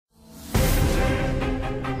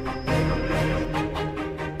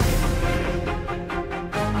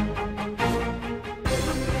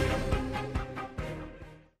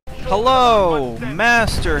Hello,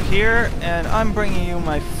 Master here, and I'm bringing you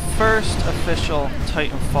my first official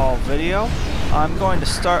TitanFall video. I'm going to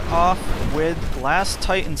start off with Last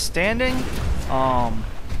Titan Standing.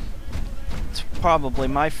 It's probably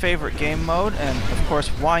my favorite game mode, and of course,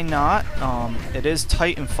 why not? It is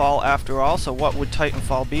TitanFall after all, so what would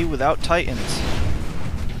TitanFall be without Titans?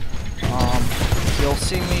 You'll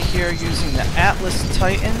see me here using the Atlas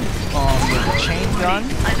Titan with the chain gun,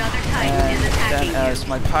 and then as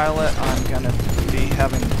my pilot I'm going to be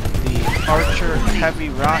having the Archer Heavy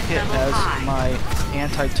Rocket as my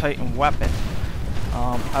anti-Titan weapon.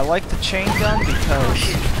 I like the chain gun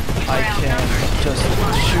because I can just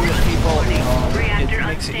shoot at people. It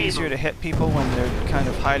makes it easier to hit people when they're kind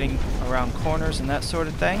of hiding around corners and that sort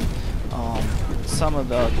of thing. Some of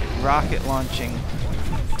the rocket launching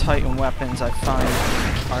Titan weapons I find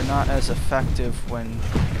are not as effective when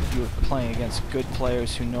you're playing against good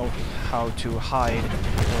players who know how to hide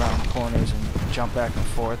around corners and jump back and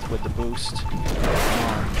forth with the boost.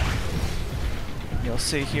 You'll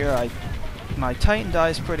see here my Titan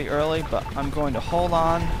dies pretty early, but I'm going to hold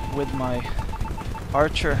on with my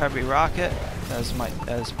Archer Heavy Rocket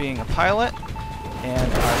as being a pilot,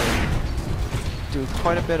 and I do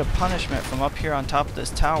quite a bit of punishment from up here on top of this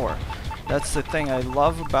tower. That's the thing I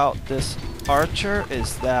love about this Archer,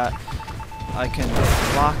 is that I can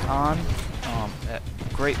lock on at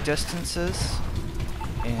great distances,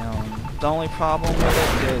 and the only problem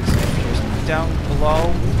with it is if you're down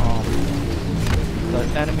below, the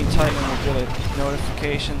enemy Titan will get a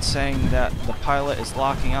notification saying that the pilot is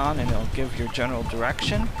locking on, and it'll give your general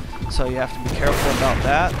direction, so you have to be careful about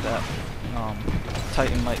that.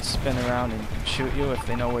 Titan might spin around and shoot you if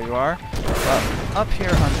they know where you are. But up here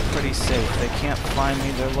I'm pretty safe. They can't find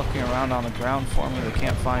me. They're looking around on the ground for me. They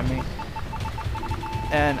can't find me.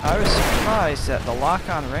 And I was surprised that the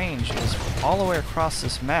lock-on range is all the way across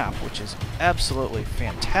this map, which is absolutely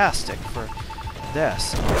fantastic for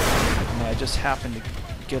this. I just happened to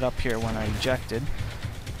get up here when I ejected.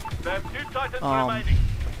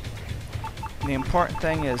 The important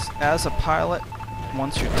thing is, as a pilot,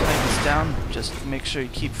 once your Titan's down, just make sure you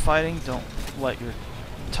keep fighting. Don't let your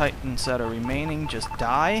Titans that are remaining just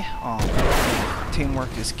die.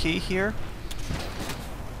 Teamwork is key here.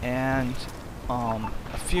 And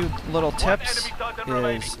a few little tips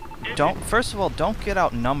is, first of all, don't get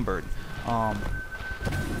outnumbered.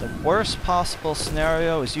 The worst possible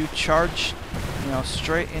scenario is you charge,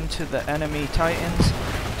 straight into the enemy Titans,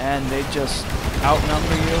 and they just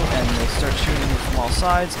outnumber you and they start shooting you from all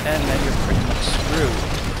sides, and then you're pretty much screwed.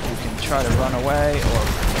 You can try to run away or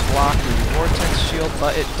block with your vortex shield,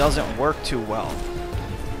 but it doesn't work too well.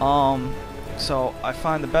 So I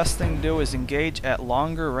find the best thing to do is engage at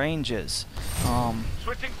longer ranges.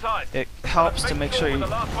 It helps to make sure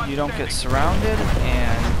you don't get surrounded,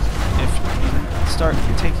 and if you start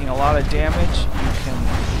taking a lot of damage, you can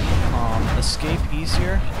escape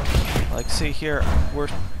easier. Like, see here, we're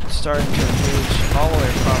starting to engage all the way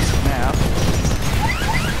across the map,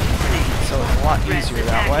 so it's a lot easier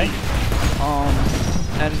that way.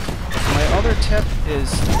 And my other tip is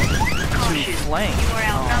to flank.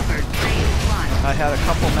 I had a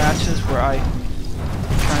couple matches where I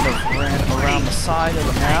kind of ran around the side of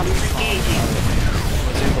the map. I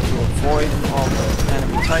was able to avoid all the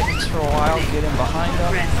enemy Titans for a while, get in behind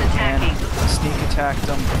them, and sneak attack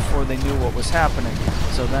them before they knew what was happening.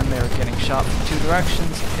 So then they were getting shot from two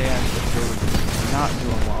directions, and they were not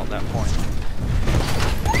doing well at that point.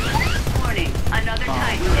 Warning, another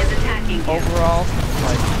Titan is attacking you. Overall,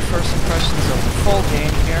 my first impressions of the full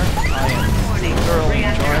game here, I am thoroughly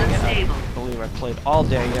enjoying it. I believe I played all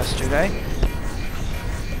day yesterday.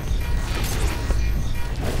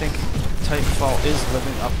 I think TitanFall is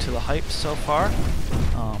living up to the hype so far.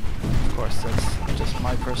 Of course, that's just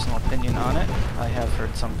my personal opinion on it. I have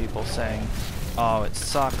heard some people saying, oh, it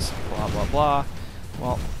sucks, blah blah blah.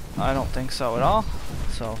 Well, I don't think so at all.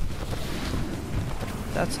 So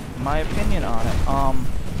that's my opinion on it.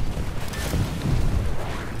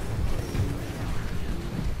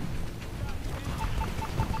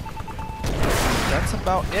 That's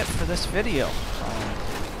about it for this video.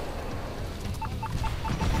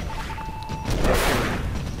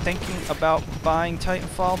 Thinking about buying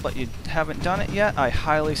TitanFall but you haven't done it yet, I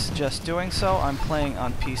highly suggest doing so. I'm playing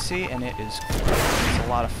on PC and it's a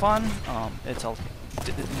lot of fun. It's a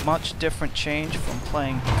much different change from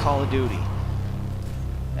playing Call of Duty.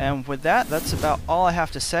 And with that, that's about all I have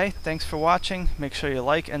to say. Thanks for watching. Make sure you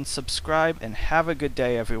like and subscribe, and have a good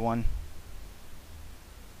day, everyone.